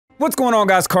What's going on,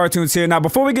 guys? CaRtOoNz here. Now,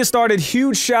 before we get started,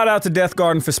 huge shout out to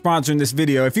Deathgarden for sponsoring this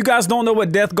video. If you guys don't know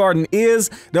what Deathgarden is,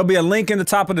 there'll be a link in the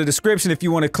top of the description. If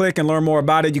you want to click and learn more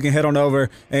about it, you can head on over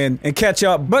and catch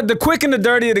up. But the quick and the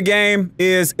dirty of the game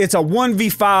is it's a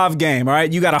 1v5 game, all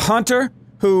right? You got a hunter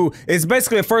who is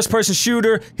basically a first-person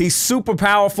shooter. He's super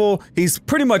powerful. He's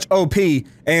pretty much OP.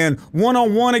 And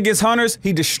one-on-one against hunters,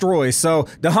 he destroys. So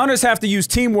the hunters have to use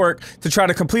teamwork to try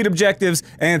to complete objectives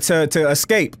and to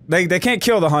escape. They can't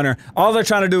kill the hunter. All they're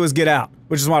trying to do is get out,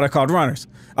 which is why they're called runners.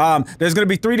 There's going to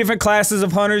be 3 different classes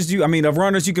of hunters. Of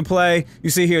runners you can play. You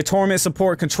see here, torment,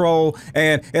 support, control,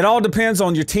 and it all depends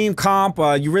on your team comp.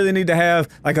 You really need to have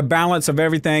like a balance of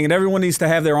everything, and everyone needs to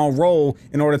have their own role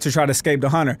in order to try to escape the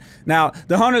hunter. Now,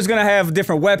 the hunter's going to have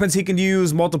different weapons he can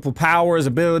use, multiple powers,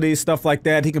 abilities, stuff like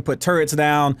that. He can put turrets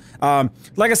down.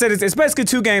 Like I said, it's basically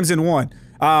 2 games in one.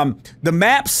 The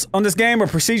maps on this game are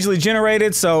procedurally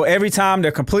generated, so every time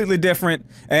they're completely different,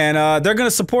 and they're going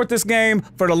to support this game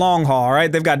for the long haul, all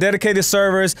right? They've got dedicated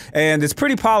servers, and it's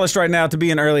pretty polished right now to be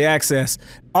in early access.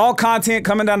 All content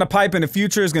coming down the pipe in the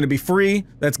future is going to be free.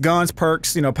 That's guns,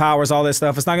 perks, powers, all that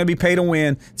stuff. It's not going to be pay to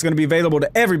win. It's going to be available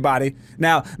to everybody.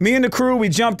 Now, me and the crew, we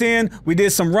jumped in, we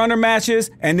did some runner matches,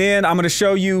 and then I'm going to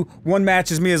show you one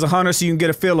match as me as a hunter so you can get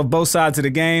a feel of both sides of the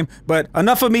game. But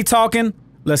enough of me talking.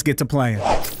 Let's get to playing.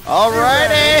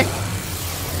 Alrighty!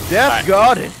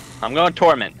 Deathgarden. Right. I'm going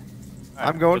torment.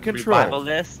 I'm going control.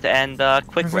 Revivalist and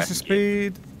quick rescue.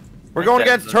 Speed. We're going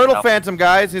against Turtle Phantom,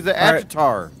 guys. He's an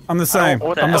Avatar. I'm the same.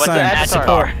 I'm the same.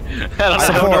 Support. I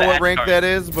don't know what rank that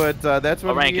is, but that's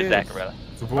what rank he is is. that, Rilla?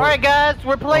 Alright guys,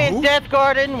 we're playing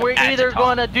Deathgarden. We're either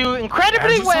gonna do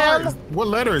incredibly well, what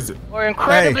letter is it? or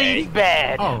incredibly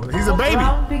bad. Oh, he's a baby.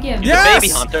 Yes!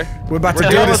 Baby hunter. We're about to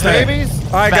do We're this dealing thing. with babies.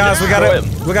 All right, guys,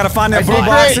 we gotta find that blue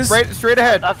boxes. Straight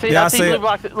ahead. I see Yeah, I blue see it.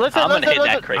 boxes. Listen, I'm gonna hit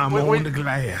listen. that crate. I'm on the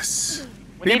glass.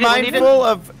 Be mindful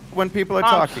of when people are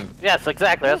talking. Yes,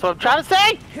 exactly. That's what I'm trying to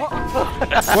say.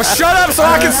 Well, shut up so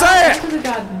I can say it.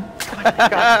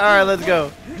 Alright, let's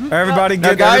go. Everybody Now,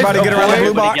 get guys, around the blue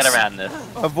Everybody box. get around this.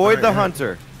 Avoid the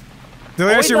hunter.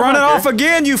 Delirious, you're running off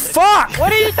again, you fuck!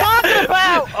 What are you talking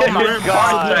about? Oh my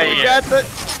god. You got the.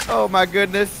 Oh my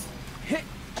goodness.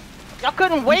 Y'all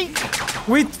couldn't wait.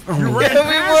 We Yeah, we were.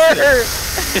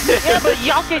 Yeah, but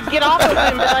y'all could get off of him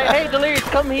and be like, hey, Delirious,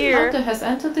 come here. Hunter has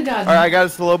entered the garden. Alright, I got a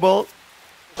slow bolt.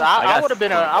 I would have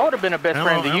been a best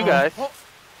friend to you guys.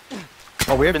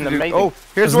 Oh, we have Been to do. amazing. Oh,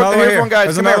 There's here's another one here. one, guys.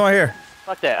 There's Come another here. one here.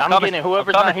 Fuck that. I'm Coming. getting it.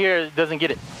 Whoever's I'm not coming. here doesn't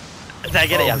get it. Did I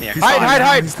get it? I'm here.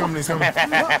 Hide. He's coming. He's coming.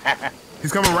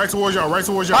 He's coming right towards y'all. Right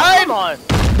towards y'all. Hide. Come on.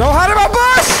 Don't hide in my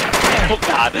bush! Oh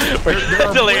god.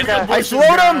 We're Delirious. I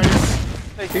slowed him.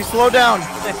 He slowed down.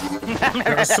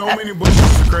 There are so many bushes.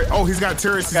 Oh, he's got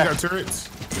turrets. He's got turrets.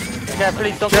 Yeah,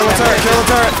 please don't Kill the turret. Kill the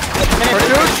turret.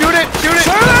 Shoot it. Shoot it.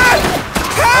 Shoot it!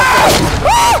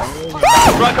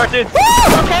 Run, CaRtOoNz.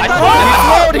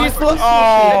 He's slowed.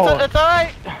 Oh. It's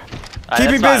alright.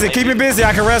 Keep me busy. Keep me busy.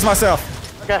 I can rest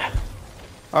myself. Okay.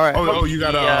 All right. Oh, you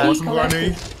got awesome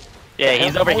guy. Yeah,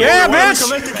 he's over here. Yeah, While we bitch!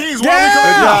 collect the keys.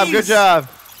 Yeah! Good job.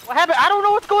 What happened? I don't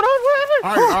know what's going on. What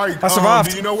happened? All right. I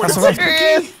survived. Do you know where I the survived. keys?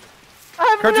 Here he is. I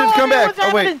have no CaRtOoNz, come idea back. what's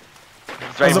Oh, wait. happening. He's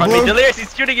right There's a in front of me. blue. Delirious,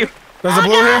 he's shooting you. There's a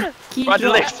blue here. Key Run,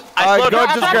 drop. Delirious. I slowed Go him.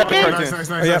 just grab the Nice, CaRtOoNz.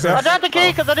 Nice. Yeah. I dropped the key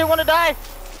because I didn't want to die.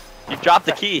 You dropped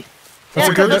the key. That's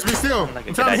a Okay, good. let's be still.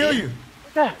 I'm trying to heal you.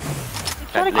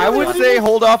 I would say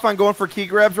hold off on going for key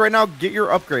grabs right now. Get your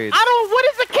upgrades. I don't. What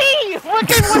is the key? What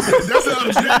can, That's an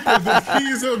objective. The key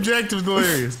is objective,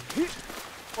 Delirious.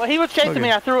 well, he was chasing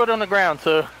me. I threw it on the ground,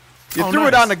 so You threw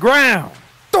it on the ground.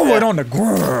 Throw it on the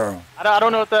ground. I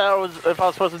don't know if that was if I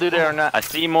was supposed to do that or not. I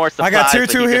see more supplies. I got tier but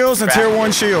 2 you can heals and grab tier it.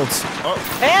 1 shields.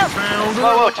 Damn! Found it. Whoa,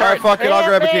 All right, fuck it. I'll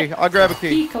grab a key. I'll grab a key.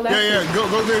 Key collected. Yeah.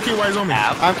 Go get a key while he's on me.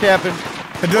 Ow. I'm capping.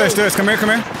 Hey, Delirious, come here.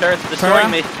 Turret's around.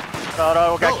 destroying me.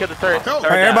 Oh, we gotta kill the turret. Help. All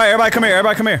right, everybody come here.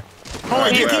 Everybody come here. Hold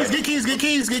on, get keys.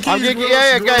 I'm getting.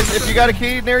 Yeah, guys. If you got a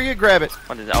key near you, grab it.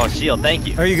 What is it? Oh, shield. Thank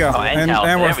you. There you go. Oh, and health.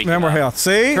 There we we're go. health.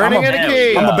 See? Turning in a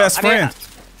key. I'm a best friend.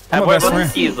 I'm a What best do the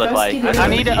friend. keys look like? I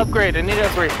need to upgrade. I need to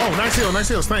upgrade. Oh, nice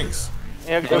heals. Thanks.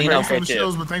 Yeah, Yeah, upgrade. know. Thanks for the Okay,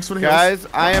 shields, but thanks for the heals. Guys,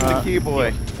 I am the key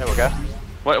boy. There we go.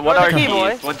 What are the key, keys?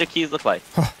 boys? What do keys look like?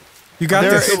 You got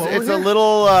There, this. it's a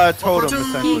little totem. CaRtOoNz.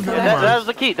 essentially. That was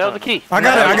the key. That was the key. I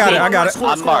got it.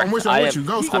 Squirrel, I'm marked. I'm with I you. am-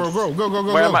 Go, Squirrel.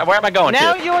 Go. Where am I going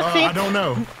Now to? you will see. I don't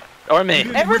know. Or me?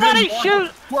 Everybody shoot.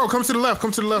 Squirrel, come to the left.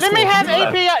 Let me have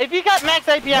API. If you got max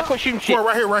API, quit shooting shit.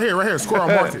 Squirrel, right here.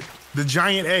 Squirrel, I marked it. The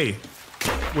giant A.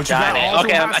 What you got? Got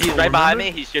it. Okay, he's right behind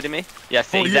me. He's shooting me. Yeah,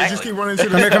 see, Oh, yeah, just exactly. keep running to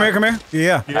the Come here.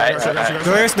 Yeah. Yeah, I got you, I got you.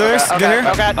 Delirious, get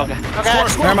here. Okay.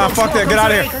 Never mind, fuck that. Get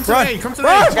out of here. Run. Come to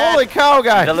the Holy cow,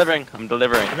 guy. I'm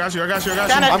delivering. I got you.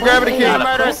 I'm grabbing a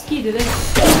key.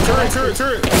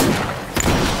 Turret.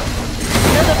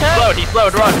 He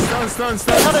slowed, run. Stun. He's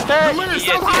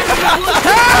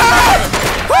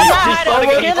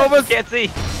Almost- can't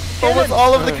see. Almost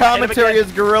all of the commentary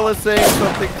is Gorilla saying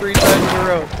something 3 times in a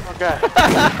row. Okay.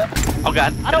 Oh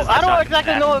god. I don't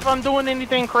exactly know if I'm doing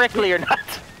anything correctly or not.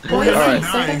 Alright,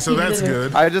 dying, so that's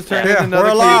good. I just turned in Yeah, another we're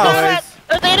key, alive. boys.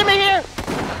 There's an enemy here!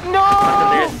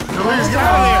 No! Delirious, get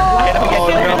out of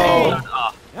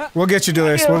Oh, We'll get you,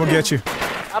 Delirious. We'll get you.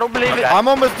 I don't believe it. I'm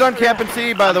almost done camping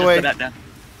C, by the way.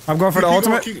 I'm going for the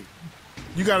ultimate.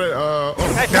 You got it,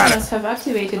 Got it. Have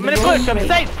activated I'm in the bush, I'm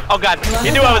safe! Oh god,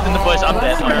 you knew I was in the bush. I'm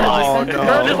dead. Oh, The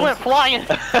girl just no. went flying.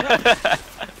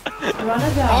 Run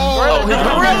it down.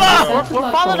 Oh,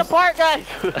 We're falling apart, guys!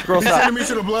 Squirrel, he's stop. sending me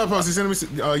to the blood post. He's sending me to,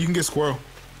 you can get Squirrel.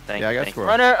 Yeah, I got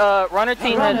Squirrel. Runner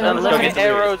team has unlimited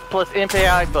arrows plus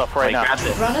MPI buff right now.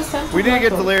 Run a center We need to get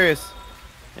blood delirious.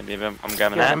 Maybe I'm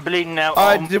grabbing Yeah, that. I'm bleeding out.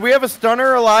 Did we have a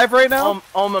stunner alive right now?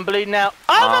 I'm bleeding out.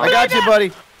 I got you,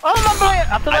 buddy. I'm bleeding.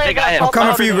 I feel like I think I am. got I'm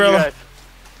coming for you, Gorilla. guys.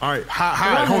 Alright,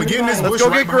 hide. Hold on, get in this bush. Let's go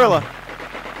right get Gorilla.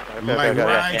 behind me. Like,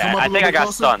 right, Yeah, come up I a think little I got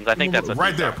closer. stuns. I think that's what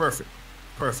Right these there, are. perfect.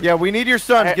 Yeah, we need your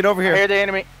son. Get over I hear here. the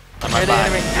enemy. I'm I hear the fine.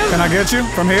 enemy. Can I get you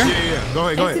from here? Yeah. Go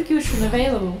ahead. Execution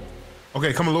available.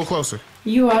 Okay, come a little closer.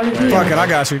 You are revealed. Fuck it, I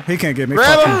got you. He can't get me.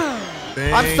 Grab Fuck him.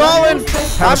 I'm Thank stalling.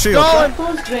 Have a I'm shield. stalling.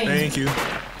 Close drain. Thank you.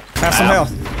 Have some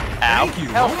health. Thank you.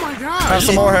 Oh my god. Have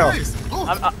some more health.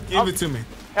 Oh, give it to me.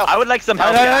 I would like some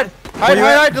help.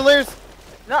 Hide, delirious.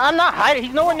 No, I'm not hiding.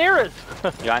 He's nowhere near us.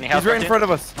 You got any help? He's right in front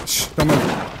of us. Shh, don't move.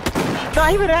 He's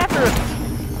not even after us.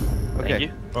 Thank Okay.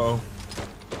 you. Uh-oh.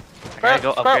 I gotta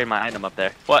go upgrade my item up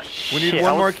there. What? We need Shit,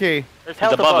 one more key. There's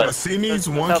health above above us. us. C needs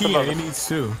one South key, above A us. needs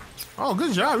 2. Oh,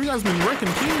 good job. You guys been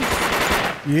wrecking keys.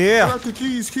 Yeah. Got the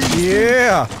keys.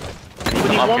 Yeah. We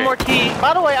need one more key.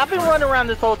 By the way, I've been running around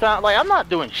this whole time. Like, I'm not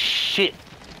doing shit.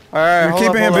 All right, You're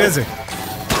keeping him busy.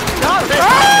 No,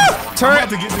 Turret.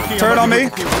 Turret on me.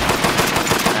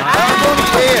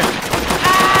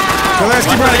 Delirious,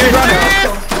 keep running.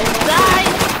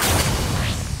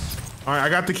 Alright, I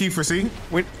got the key for C.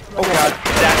 Oh god.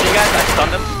 Exactly, you guys. I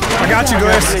stunned him. I got you,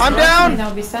 Delirious. I'm down.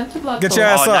 Now be sent to blood. Get your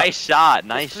pool. ass Oh, up. nice shot.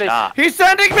 Nice shot. He's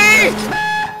sending me.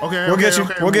 Okay, We'll get you.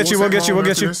 okay. We'll get you. We'll get you. We'll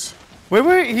get you. save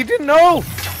Wait. He didn't know.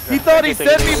 He thought he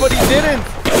sent me, but he didn't.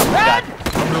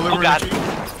 I'm delivering Oh, God. the key.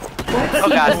 Oh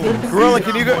god. Gorilla,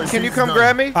 can you come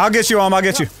grab me? I'll get you, I'll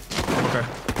get you. Okay.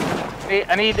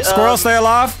 I need. Squirrel, stay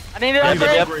alive. I need an upgrade.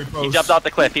 Yep. Upgrade He post. jumped off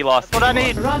the cliff. He lost. What I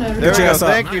need. Runner. There we your go. ass up.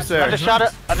 Thank you, sir. I just shot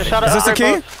it. Is this the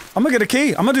key? I'm gonna get a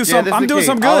key. I'm gonna do Yeah, something. this I'm is the doing key.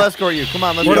 something I'll good. escort you. Come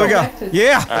on, let's What go. do we got?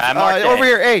 Yeah. Alright, I marked it. Over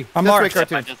here, A. I'm This way, marked. I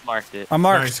CaRtOoNz. just marked it. I'm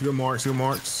marked. Nice, good marks.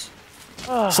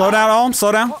 Slow down, Ohm.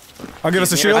 Slow down. I'll give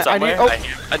us a shield. I need- Somewhere.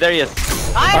 oh. There he is.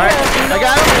 I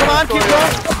got him. Come on, keep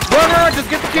going. Run, just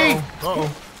get the key. Uh-oh.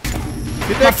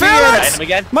 Get My that key in. Hit feelings! him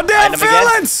again. My damn Hit him again.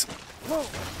 feelings!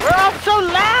 We're all so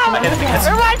loud. hit him again.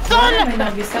 We're right, son. Runner may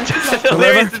now be sent to blood pool.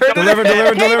 Deliver.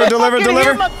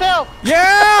 Deliver. Myself.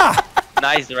 Yeah!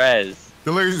 Nice res.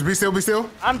 Delirious, be still.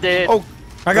 I'm dead. Oh.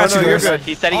 I got No, you, you're Delirious. good.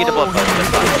 He's sending you to blood.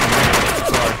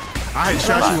 I had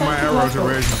shot you with my arrow to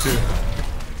raise you too.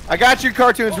 I got you,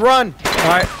 CaRtOoNz. Run. All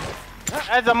right,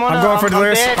 As I'm going for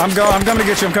Delirious. dead. I'm coming to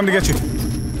get you. I'm coming to get you.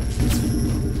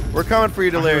 We're coming for you,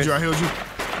 I Delirious. healed you.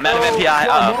 I'm out of MPI.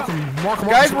 Mark him.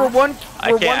 Guys, we're one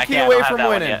I can't. key I away don't have from that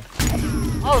one winning. yet.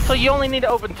 Oh, so you only need to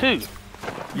open 2.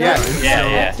 Yeah.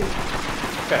 Yeah.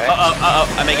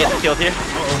 Uh-oh. I may get killed here.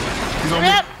 He's on me.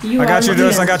 Yep. You I got are you,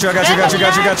 Delirious. I got you. revealed.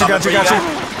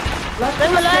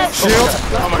 Shield.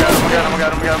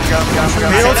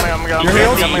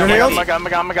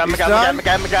 Yeah,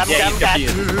 he's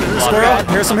confused. Squirrel,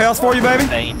 here's some health for you, baby.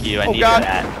 Thank you. I needed God.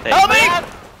 that. Help me!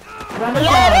 Runner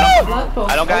down. Blood pool.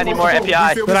 I don't got any more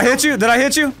MPI. Did I hit you?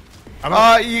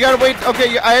 You gotta wait.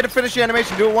 Okay, I had to finish the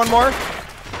animation. Do it one more.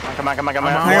 Come on. Hang on,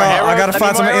 I gotta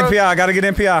find some MPI. I gotta get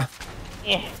MPI.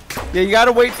 Yeah, you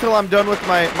gotta wait till I'm done with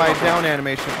my down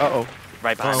animation. Uh-oh.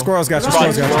 Right behind. Squirrel's got you.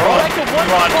 Squirrel's got you.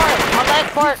 My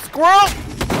last part. Squirrel!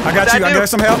 I got you. There's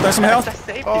some health. There's some health.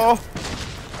 Oh.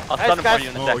 I'll stun him for you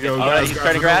in a Oh, second. yo, Alright, he's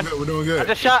trying to grab. We're doing I good.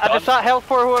 just shot health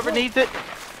for whoever needs it. All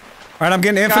right, I'm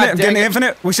getting infinite. I'm dang getting it.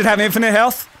 infinite. We should have infinite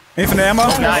health. Infinite ammo.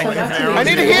 I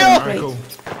need to heal! Alright, cool.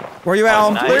 Where you at,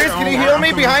 Ohm? nice. Delirious, can you heal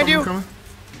me behind you? Coming.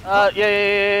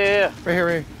 Yeah. Right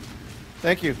here.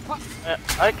 Thank you.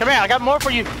 Alright, come here. I got more for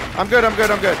you. I'm good.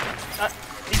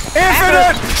 He's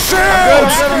Infinite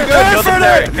shields! Kill the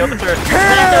turret. Infinite Kill the turret.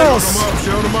 kills!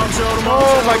 Shield him up, shield him up.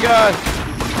 Oh my god.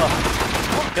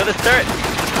 Kill this turret.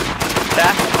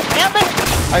 That. Help me!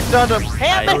 I stunned him.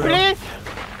 Help me, please!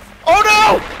 Oh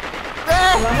no!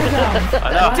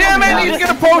 know. Damn it, he's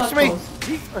gonna post me.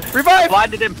 Revive!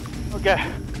 Blinded him. Okay.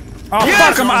 Oh,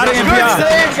 fuck, I'm out of Good MPI.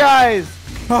 save, guys.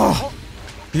 Oh.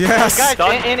 Yes. Guys,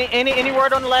 Done. any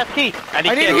word on the last key? And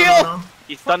he I need can't a heal.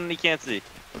 He's stunned and he can't see.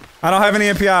 I don't have any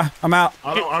MPI. I'm out.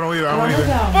 I don't either. I don't Run her either.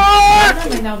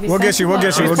 down. We'll get you, we'll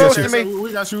get you, we'll He's get you. posting me.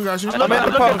 We got you, we got you. I'm in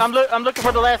the post. I'm looking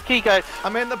for the last key, guys.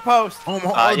 I'm in the post.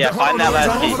 Yeah, find that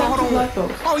last key.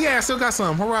 Oh yeah, I still got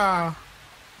some. Hurrah!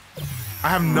 I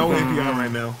have no API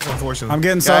right now, unfortunately. I'm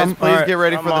getting Guys, some. please All right. get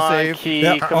ready for Come the on, save. key.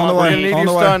 Yeah, Come on the on, way. We're gonna need On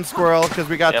the you way. stunned, Squirrel, because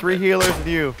we got Yep. 3 healers and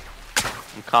you.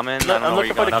 I'm coming. I don't know I'm where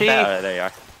you're looking for going. the Up key. there. There you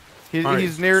are. All right.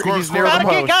 He's near Squirrel, the squirrel. I found a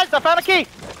key, post. guys. I found a key.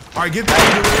 All right, get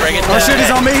that. Bring it Oh shit,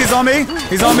 he's on me, he's on me.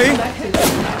 He's on me.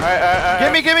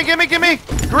 Gimme!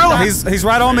 Gorilla! He's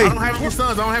right on me. I don't have any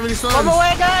stuns. I don't have any stuns. Come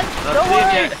away, guys. Don't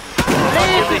worry.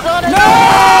 Please, he's on it. No! I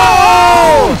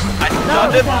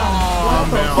stunned him.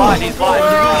 Man. He's blind.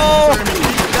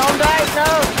 Don't die, no.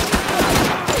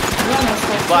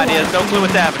 He's blind. He has no clue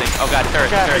what's happening. Oh god,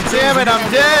 turret. Damn it,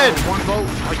 I'm dead! One vote.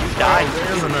 Oh, you died.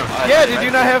 There's enough. Yeah, did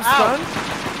you not have stuns?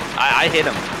 I hit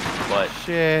him. But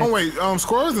Shit. Oh wait,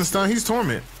 Squirrel isn't stunned. He's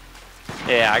torment.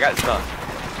 yeah, I got stunned.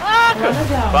 Run her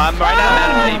down. But I'm right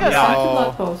now at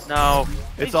Oh. No.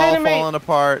 It's He's all hitting me. falling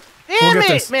apart. We'll Damn get it,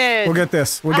 this. man. We'll get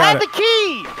this. We I got had it. the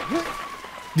key.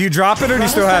 Do you drop it or do you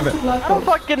still have it? I don't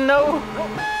fucking know.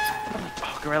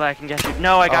 Oh, Gorilla, I can get you.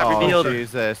 No, I got Oh, revealed.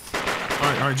 Jesus. All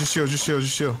right, just shield.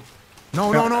 No,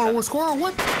 what Squirrel?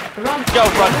 What? Go, run.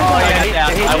 Oh, yeah, I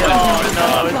won.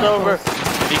 No, it's over.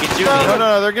 He can shoot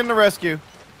No, me. they're getting the rescue.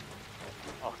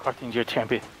 Oh, CaRtOoNz, you're a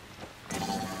champion.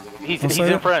 He's say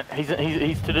in it. front. He's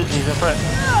in front. He's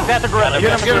at the gorilla.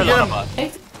 Get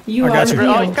him. You I are got you. Oh,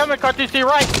 he's healed. coming, CaRtOoNz, to your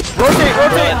right.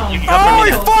 Rotate! You can Oh, he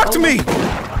cover fucked me!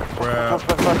 Crap.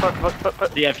 me.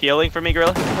 Do you have healing for me,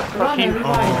 Gorilla? Run her,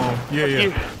 revive. Yeah.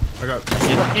 I got.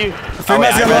 Fuck you.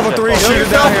 Female's got level 3. Shoot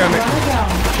it down here. Run her down.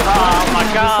 Oh my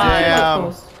god. Damn.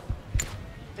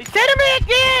 He's hitting me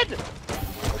again.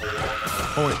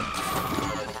 Oh wait.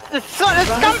 This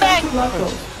scumbag.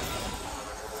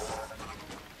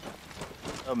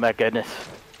 Oh my goodness.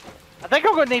 I think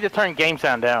I'm gonna need to turn game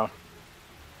sound down.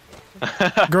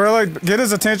 Gorilla, get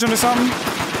his attention or something.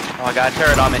 Oh, I got a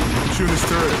turret on me. Shoot his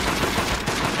turret.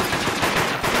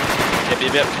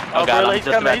 Yep. Oh god, Gorilla, I'm he's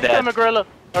just coming. about He's dead. coming, Gorilla.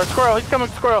 Or Squirrel. He's coming,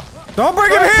 Squirrel. Don't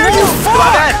bring him here, you My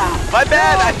fuck! bad! My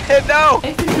bad! I didn't know!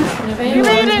 Execution You available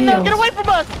made it! and No, healed. get away from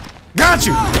us! Got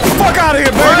you! Fuck out of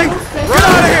here, baby! Get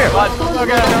out of here!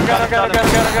 Okay. I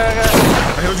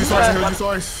healed you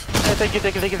twice. Thank you. He's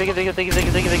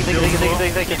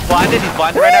blinded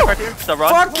right now, CaRtOoNz. So run.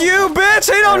 Fuck you, bitch!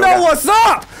 He don't know what's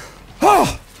up!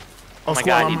 Oh, Oh, my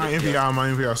Squirrel, God, I'm he my just MPI. I'm my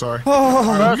MPI. Sorry.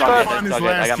 oh. We gotta It's find this all good.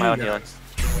 I last got my own key, healing. guys.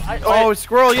 Oh,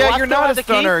 Squirrel, yeah, Do I you're still not have a the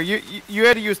key? stunner. You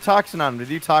had to use toxin on him. Did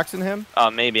you toxin him?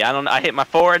 Maybe. I don't know. I hit my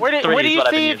forward. Where do three is you what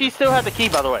I've been see if you using. still have the key,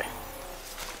 by the way? It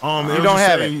You was don't just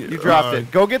have say, it. You dropped it.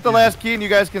 Go get the last key and you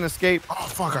guys can escape. Oh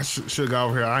fuck! I should got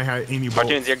over here. I ain't had any CaRtOoNz,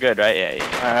 bolts. you're good, right?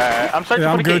 Yeah. I'm searching Yeah,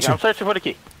 for I'm the key. Gucci. I'm searching for the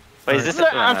key. Wait, is this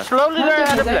I'm slowly learning how Hunter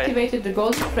to has play. activated the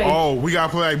golden frame. Oh, we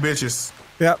gotta play like bitches.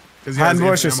 Yep. 'Cause he has Hiding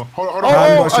infinite bushes. ammo. Hold Oh, on.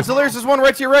 Hiding bushes. Delirious, there's one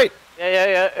right to your right.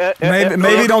 Yeah.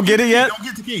 Maybe don't get it yet. Don't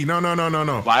get the key. No.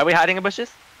 Why are we hiding in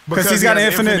bushes? Because he's got he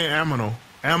has infinite ammo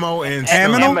and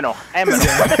Ammo? Aminal. infinite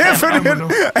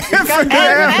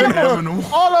ammo.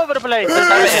 All over the place.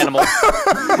 I'm an animal.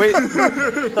 Wait,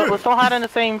 So let's don't hide in the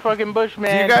same fucking bush, do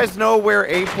man. you guys know where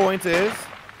A point is?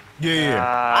 Yeah.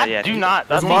 I do not.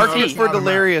 That's There's my one Mark other it key. for spot on the map.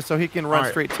 Delirious so he can run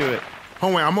Alright. straight to it. Oh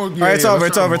wait, I'm gonna. Alright, it's over,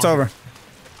 it's over.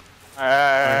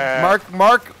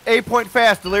 Mark A point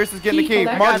fast. Delirious is getting the key. Key,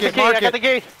 I Mark I it, got mark the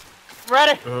it. key.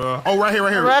 Ready? Oh, right here.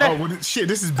 Ready? Oh, well, shit,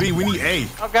 this is B. We need A.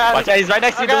 Oh god. Watch out, he's right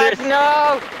next to Oh you, god.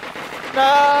 Delirious.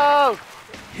 No.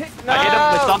 I hit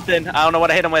him with something. I don't know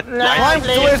what I hit him with. No. Climb,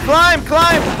 Please. Delirious, climb!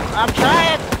 I'm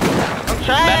trying.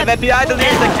 Man, FBI,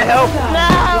 Delirious, I can help.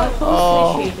 Blood pulse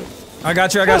Oh. initiated. I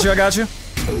got you.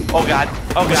 Oh god.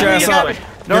 Oh Get your god. ass Get up. away.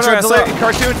 No, Get your ass up.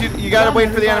 CaRtOoNz, you gotta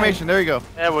wait for the animation. There you go.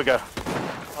 There we go.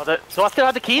 Oh, so I still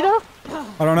have the key though?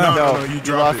 I don't know. No, you you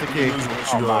dropped lost it. the key. You lose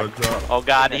once you drop. Oh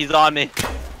god, he's on me.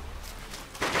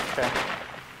 Okay.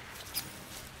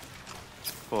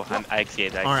 Oh, I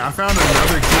escaped. All right, I found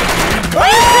another key.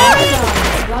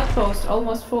 Blood post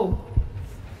almost full.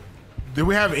 Do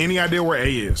we have any idea where A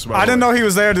is? I didn't know he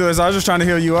was there, dude. I was just trying to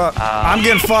heal you up. I'm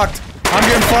getting fucked.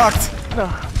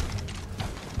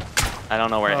 I don't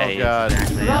know where Oh, A is. God.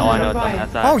 Seriously. All I know is on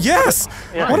that side. Oh, yes!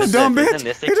 Yeah. What a dumb bitch. Isn't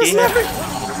this the He just key? left me.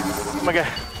 Oh my god.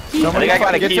 Somebody I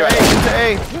got a get key to A. right Get to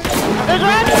A. There's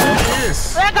Ryan!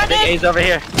 Yes. I got I think this! A's over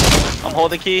here. I'm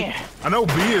holding key. I know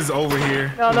B is over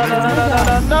here. No, no, no, no, no, no,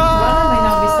 Run may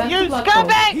now be no! sent You to Blood Bowl.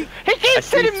 scumbag! He I keeps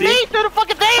see, sending see? me through the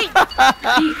fucking thing!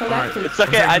 Key collected. It's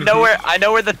okay. I know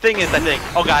where the thing is. I think.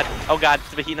 Oh god. Oh god.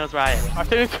 But he knows where I am.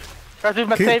 Cartoon's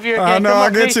my savior again. I know, Come I'll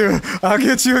on, get Pete. you. I'll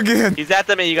get you again. He's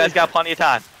after me. You guys got plenty of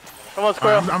time. Come on,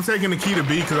 Squirrel. I'm taking the key to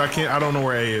B because I don't know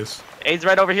where A is. A's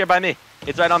right over here by me.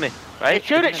 It's right on me. Right?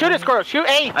 Shoot it, Squirrel. Shoot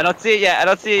A. I don't see it yet. I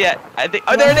don't see it yet. I think.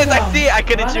 Oh, there it is. I see it. I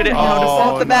couldn't shoot it. Oh, It's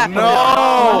off the map. no.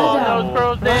 Oh, no,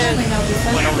 Squirrel's Run dead. may now be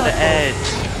sent Went to over the Blood Bowl.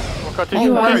 edge. Cartoon.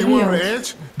 You are Okay, you went on the healed.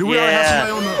 edge? Do we already have Yeah.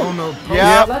 somebody on the post?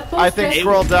 Yep. Blood Bowl I think drained.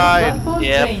 Squirrel died. Blood Bowl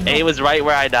Yep. drained. A was right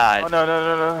where I died. Oh, no,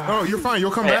 no, no, no. Oh, you're fine.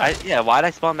 You'll come Hey, back. yeah. Why'd I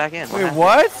spawn back in? Wait,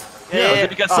 what? Yeah. Was it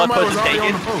because Blood Somebody Post was is already on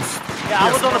taken? the post. Yeah,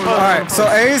 I was on the Squirrel post. All right, so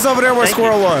A's over there where Thank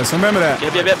Squirrel was. Remember that.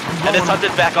 Yep. And this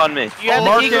hunter's back on me. You have the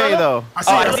Mark key, A Gorilla? though. I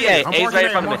Oh, I it. see A. I'm A's marking right in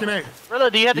A, front I'm of me. marking A.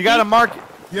 Rilla, do you have the You gotta key? mark.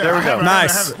 Yeah, There we I have go. it,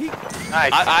 Nice. I have it.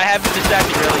 Nice. I have been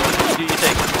distracted, really. You do your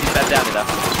thing. You sat down enough.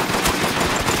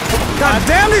 God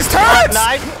damn these turrets!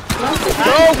 Nice.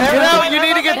 Go, get out. You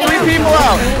need to get 3 people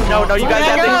out. No, you guys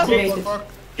have to. Activated.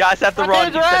 Guys have to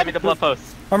run. You sent me to blood post.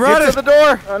 I'm Get to running. the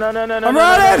door. No, no, no, no, no. I'm no,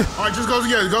 no, no. running. All right, just go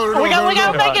together. Go to the door. We go to the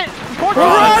gotta door. make it. I'm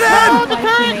running. The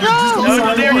turret, Just go. go No, to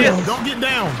the Delirious. door. Don't get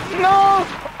down. No.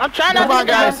 I'm trying to. Come on,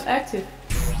 guys. Active.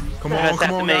 Come guys on, have to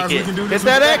guys. make We it. can do this. Hit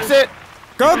that exit.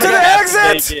 Go to the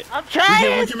exit. I'm We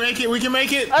trying. can make it. We can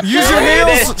make it. Use your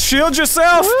heels. Shield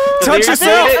yourself. Touch Delirious.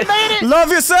 yourself. I made it. Love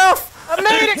yourself. I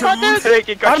made it, Cartoon.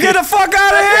 I'm getting the fuck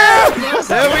out of here.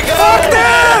 There we go. Fuck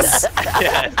this.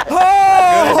 Yes. Oh.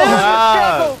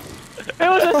 Ah, It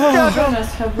was a struggle. Runners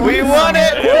have run we down. won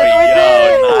it. There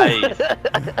we go. Nice.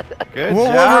 Good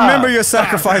We'll job. remember your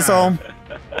sacrifice, home.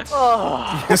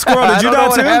 Oh. The Squirrel, I did you don't know die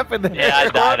what too? happened there. Yeah, I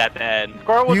died at the end.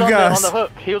 Squirrel was You on guys. the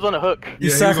hook. He was on the hook. You Yeah, he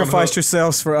was on the sacrificed hook.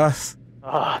 yourselves for us.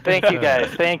 Oh, thank you guys.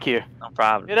 Thank you. No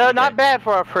problem. You know, not bad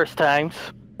for our first times.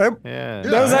 Yeah.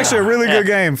 That was actually a really good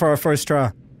game for our first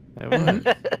try.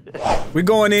 We're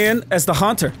going in as the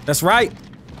hunter. That's right.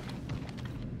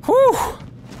 Whew.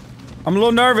 I'm a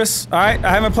little nervous. All right,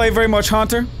 I haven't played very much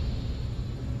Hunter,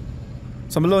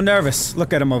 so I'm a little nervous.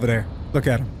 Look at him over there. Look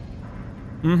at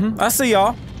him. I see y'all.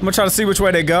 I'm gonna try to see which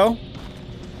way they go.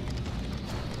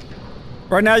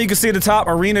 Right now, you can see the top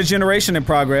arena generation in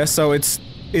progress. So it's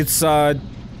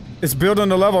building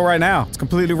the level right now. It's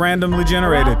completely randomly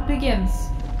generated. Round begins.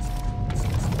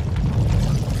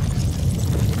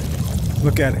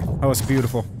 Look at it. Oh, it's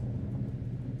beautiful.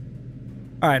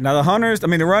 Alright, now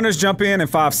the runners jump in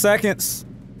 5 seconds.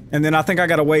 And then I think I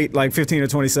gotta wait like 15 or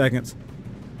 20 seconds.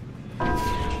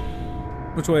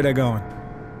 Which way are they going?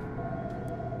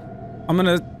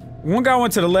 One guy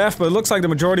went to the left, but it looks like the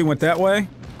majority went that way.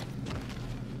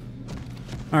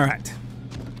 Alright.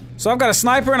 So I've got a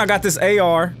sniper and I got this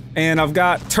AR, and I've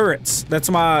got turrets. That's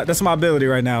my ability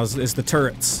right now, is the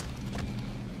turrets.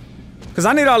 Cause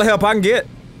I need all the help I can get.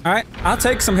 Alright, I'll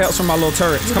take some help from my little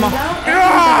turrets. Come on.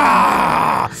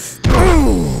 Ah!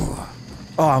 Ooh.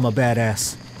 Oh, I'm a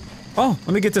badass. Oh,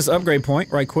 let me get this upgrade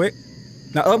point right quick.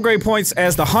 Now, upgrade points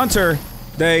as the hunter,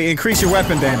 they increase your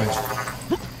weapon damage.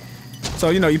 So,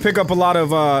 you know, you pick up a lot of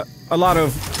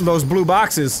those blue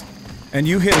boxes, and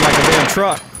you hit like a damn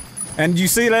truck. And you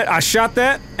see that? I shot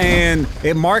that, and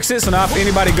it marks it, so now if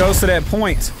anybody goes to that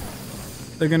point,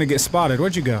 they're gonna get spotted.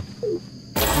 Where'd you go?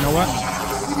 You know what?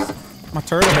 My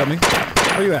turret will help me.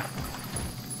 Where you at?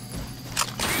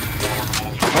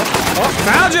 Oh,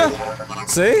 found you!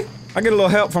 See? I get a little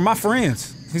help from my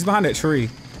friends. He's behind that tree.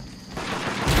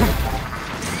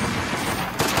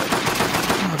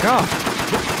 Oh my god.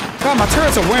 God, my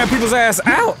turrets are wearing people's ass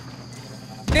out!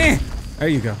 There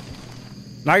you go.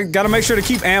 Now I gotta make sure to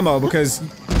keep ammo because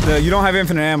you don't have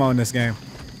infinite ammo in this game.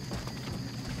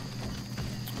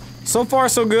 So far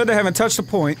so good, they haven't touched a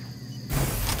point.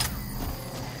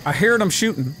 I heard them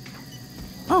shooting.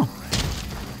 Oh.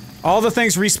 All the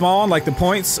things respawn, like the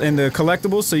points and the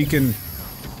collectibles, so you can...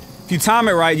 If you time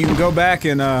it right, you can go back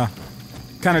and,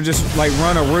 kind of just, like,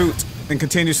 run a route and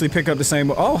continuously pick up the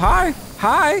same... Oh, hi!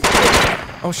 Hi!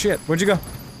 Oh, shit. Where'd you go?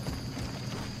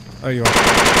 There you are.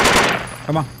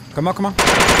 Come on. Come on, come on.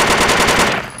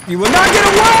 You will not get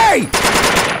away!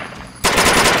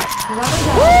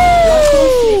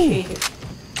 Woo!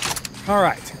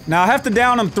 Alright. Now I have to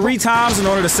down them 3 times in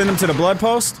order to send them to the blood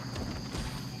post.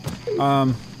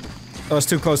 I was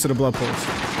too close to the blood post.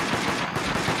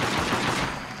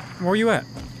 Where are you at?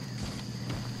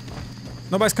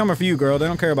 Nobody's coming for you, girl. They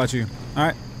don't care about you.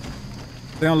 Alright?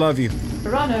 They don't love you.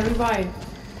 Runner revived.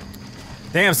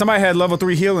 Damn, somebody had level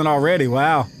 3 healing already.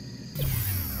 Wow.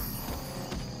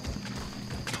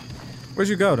 Where'd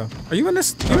you go though? Are you in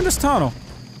this? You in this tunnel?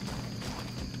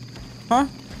 Huh?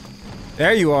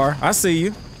 There you are. I see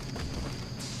you.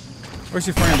 Where's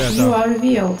your friend at though? You are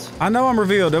revealed. I know I'm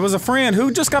revealed. There was a friend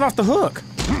who just got off the hook.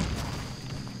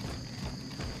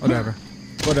 Whatever.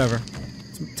 Whatever.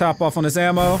 Let's top off on this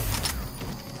ammo.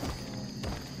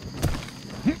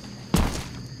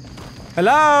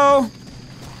 Hello?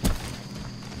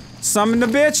 Summon the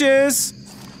bitches.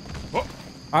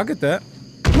 I'll get that.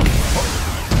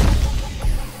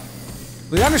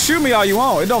 Well, y'all can shoot me all you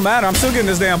want. It don't matter. I'm still getting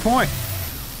this damn point.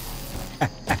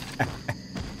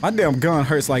 My damn gun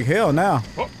hurts like hell now.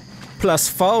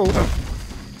 +4.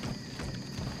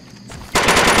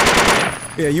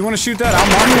 Yeah, you want to shoot that? I'll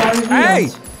mark it. Hey,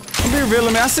 don't be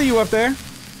revealing me. I see you up there.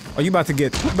 Oh, you about to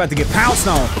get pounced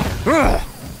on. Ugh.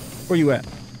 Where you at?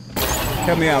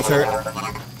 Help me out, sir.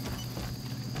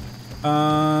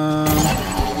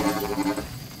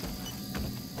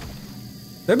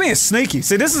 They're being sneaky.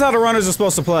 See, this is how the runners are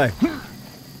supposed to play.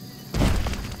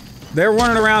 They're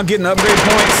running around getting upgrade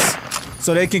points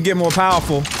so they can get more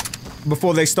powerful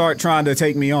before they start trying to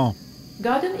take me on.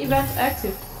 Garden event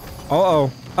active.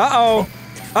 Uh-oh. Uh-oh.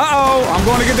 Uh-oh. I'm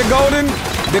going to get the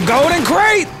golden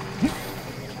crate!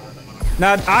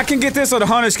 Now, I can get this or the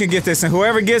hunters can get this, and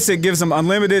whoever gets it gives them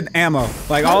unlimited ammo.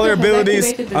 Like, all their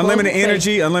abilities, unlimited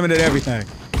energy, unlimited everything.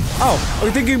 Oh,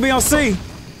 you think you can be on C?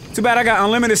 Too bad I got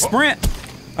unlimited sprint,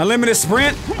 unlimited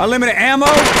ammo,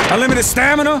 unlimited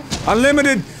stamina,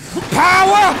 unlimited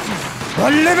power,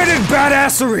 unlimited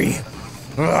badassery.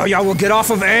 Y'all will get off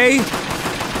of A.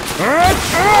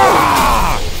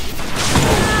 Oh,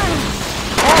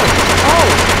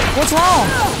 what's wrong?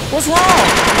 What's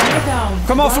wrong?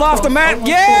 Come on, fly off the map.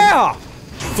 Yeah!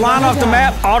 Flying off the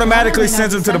map automatically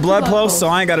sends him to the blood post, so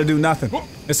I ain't gotta do nothing.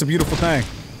 It's a beautiful thing.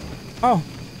 Oh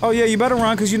yeah, you better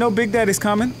run, cause you know Big Daddy's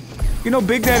coming. You know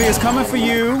Big Daddy is coming for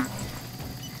you.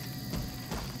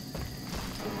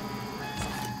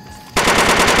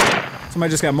 Somebody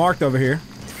just got marked over here.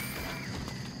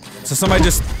 So somebody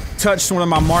just touched one of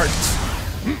my marks.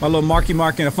 My little marky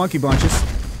mark in a funky bunches.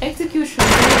 Execution.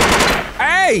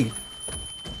 Hey!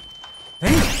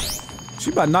 Damn. She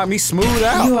about to knock me smooth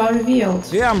out. You are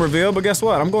revealed. Yeah, I'm revealed, but guess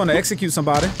what? I'm going to execute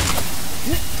somebody.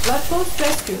 Blood post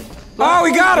rescue. Oh,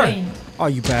 he got her! Oh,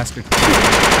 you bastard.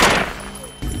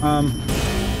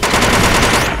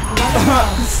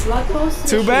 Blood post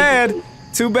Too bad.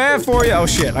 Too bad for you. Oh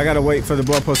shit, I gotta wait for the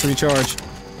blood post to recharge.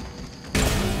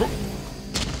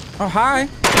 Oh, hi.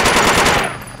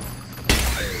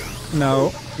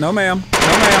 No. No, ma'am.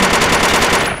 No, ma'am.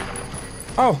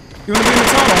 Oh, you wanna be in the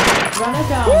tunnel? Run it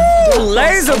down. Woo!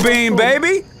 Laser beam,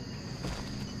 baby!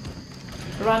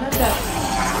 Run it down.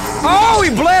 Oh, he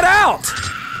bled out!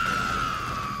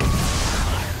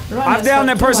 I've downed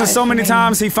that person so many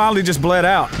times, he finally just bled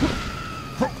out.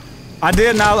 I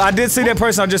did see that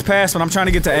person I just passed, but I'm trying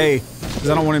to get to A. Because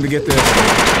I don't want him to get this.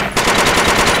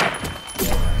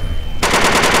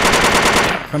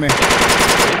 Come here.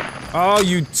 Oh,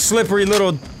 you slippery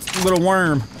little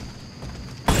worm.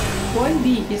 Point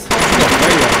B is There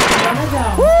you Run it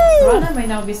down. Woo! Runner may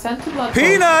now be sent to blood post.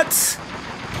 Peanuts!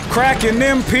 Cracking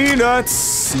them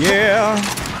peanuts, yeah.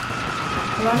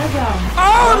 Run it down.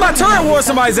 Oh, my turret wore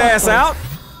somebody's ass out.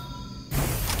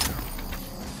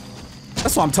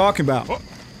 That's what I'm talking about.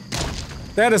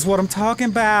 That is what I'm talking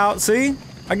about. See?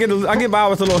 I get by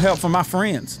with a little help from my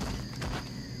friends.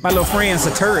 My little friends,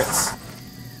 the turrets.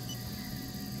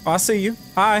 Oh, I see you.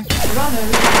 Hi. Runner.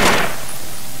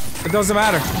 It doesn't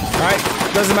matter, right?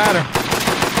 It doesn't matter.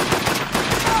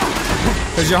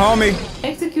 Cause your homie,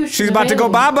 Execution. she's about to go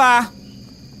bye-bye.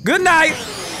 Good night.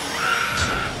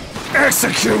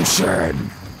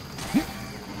 Execution.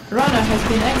 Runner has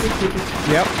been executed.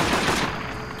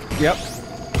 Yep.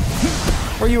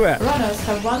 Where you at? Runners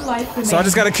have 1 life remaining. So I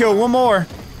just gotta kill one more.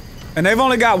 And they've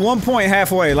only got 1 point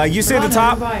halfway. Like you see at the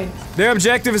top, their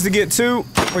objective is to get 2.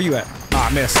 Where you at? Ah,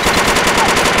 I missed.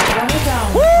 Run it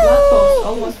down. Blood post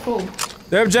almost full.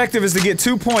 Their objective is to get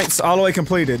 2 points all the way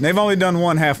completed. And they've only done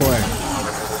 1 halfway.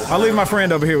 I'll leave my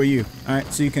friend over here with you.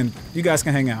 Alright, so you guys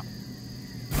can hang out.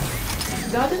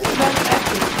 Garden event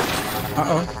active.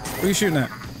 Uh-oh. Where you shooting at?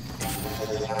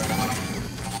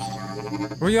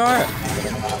 Where y'all at?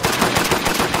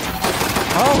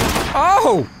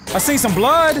 Oh! I see some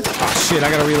blood! Oh shit, I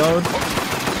gotta reload.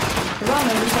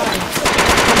 Runner revived.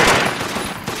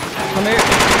 Come here.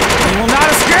 You will not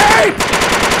escape!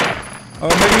 Oh,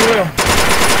 maybe you will.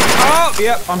 Oh,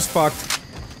 yep, I'm fucked.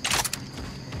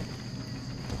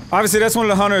 Obviously, that's one of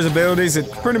the hunter's abilities.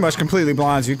 It pretty much completely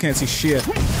blinds you. You can't see shit.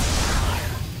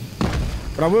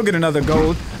 But I will get another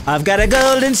gold. I've got a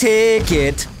golden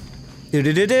ticket.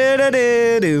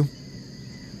 Do-do-do-do-do-do-do.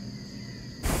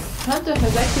 Hunter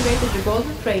has activated the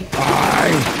golden trait.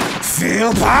 I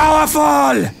feel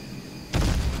powerful!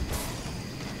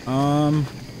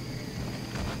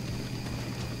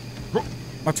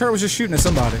 My turret was just shooting at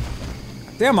somebody.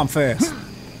 Damn, I'm fast.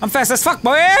 I'm fast as fuck,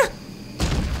 boy!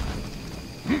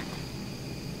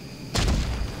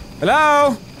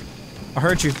 Hello? I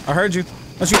heard you. I heard you.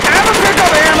 Don't you ever pick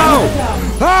up ammo!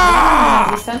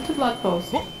 Ah! Descend to blood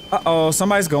post. Uh-oh,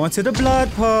 somebody's going to the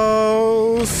blood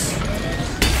post.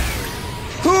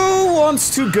 Who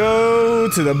wants to go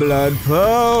to the blood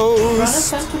Runner post?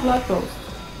 sent to blood post.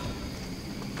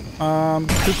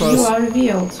 Too close. You are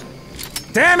revealed.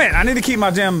 Damn it! I need to keep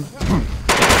my gem.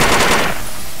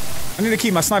 I need to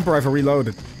keep my sniper rifle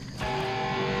reloaded.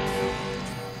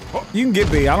 You can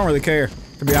get B. I don't really care,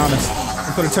 to be honest.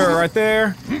 I'll put a turret right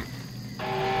there.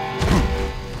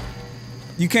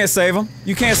 You can't save him.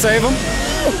 You can't save him.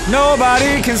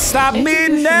 Nobody can stop me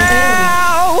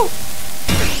now.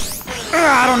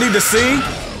 I don't need to see.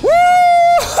 Woo!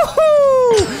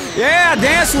 Yeah,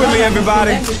 dance with me,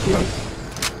 everybody.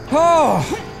 Oh,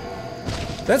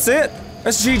 that's it.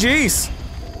 That's GG's.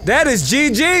 That is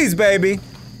GG's, baby.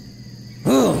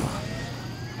 Ugh.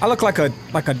 I look like a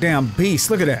damn beast.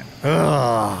 Look at that.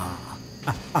 Ugh.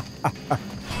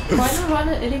 Final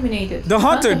runner eliminated. The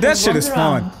hunter, that has shit won is the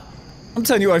fun. round. I'm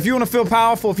telling you what, if you want to feel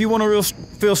powerful, if you want to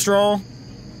feel strong,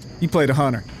 you play the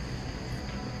hunter.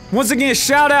 Once again,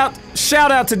 shout out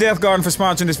to Deathgarden for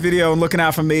sponsoring this video and looking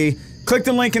out for me. Click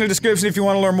the link in the description if you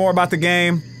want to learn more about the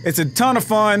game. It's a ton of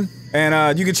fun,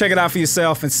 and you can check it out for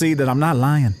yourself and see that I'm not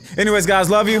lying. Anyways, guys,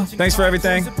 love you. Thanks for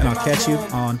everything, and I'll catch you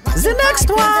on the next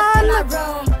one.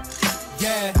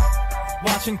 Yeah,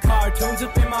 watching cartoons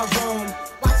up in my room.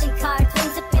 Watching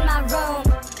cartoons up in my room.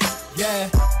 Yeah,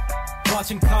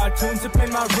 watching cartoons up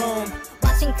in my room.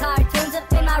 Watching cartoons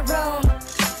up in my room.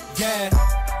 Yeah,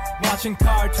 watching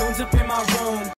cartoons up in my room.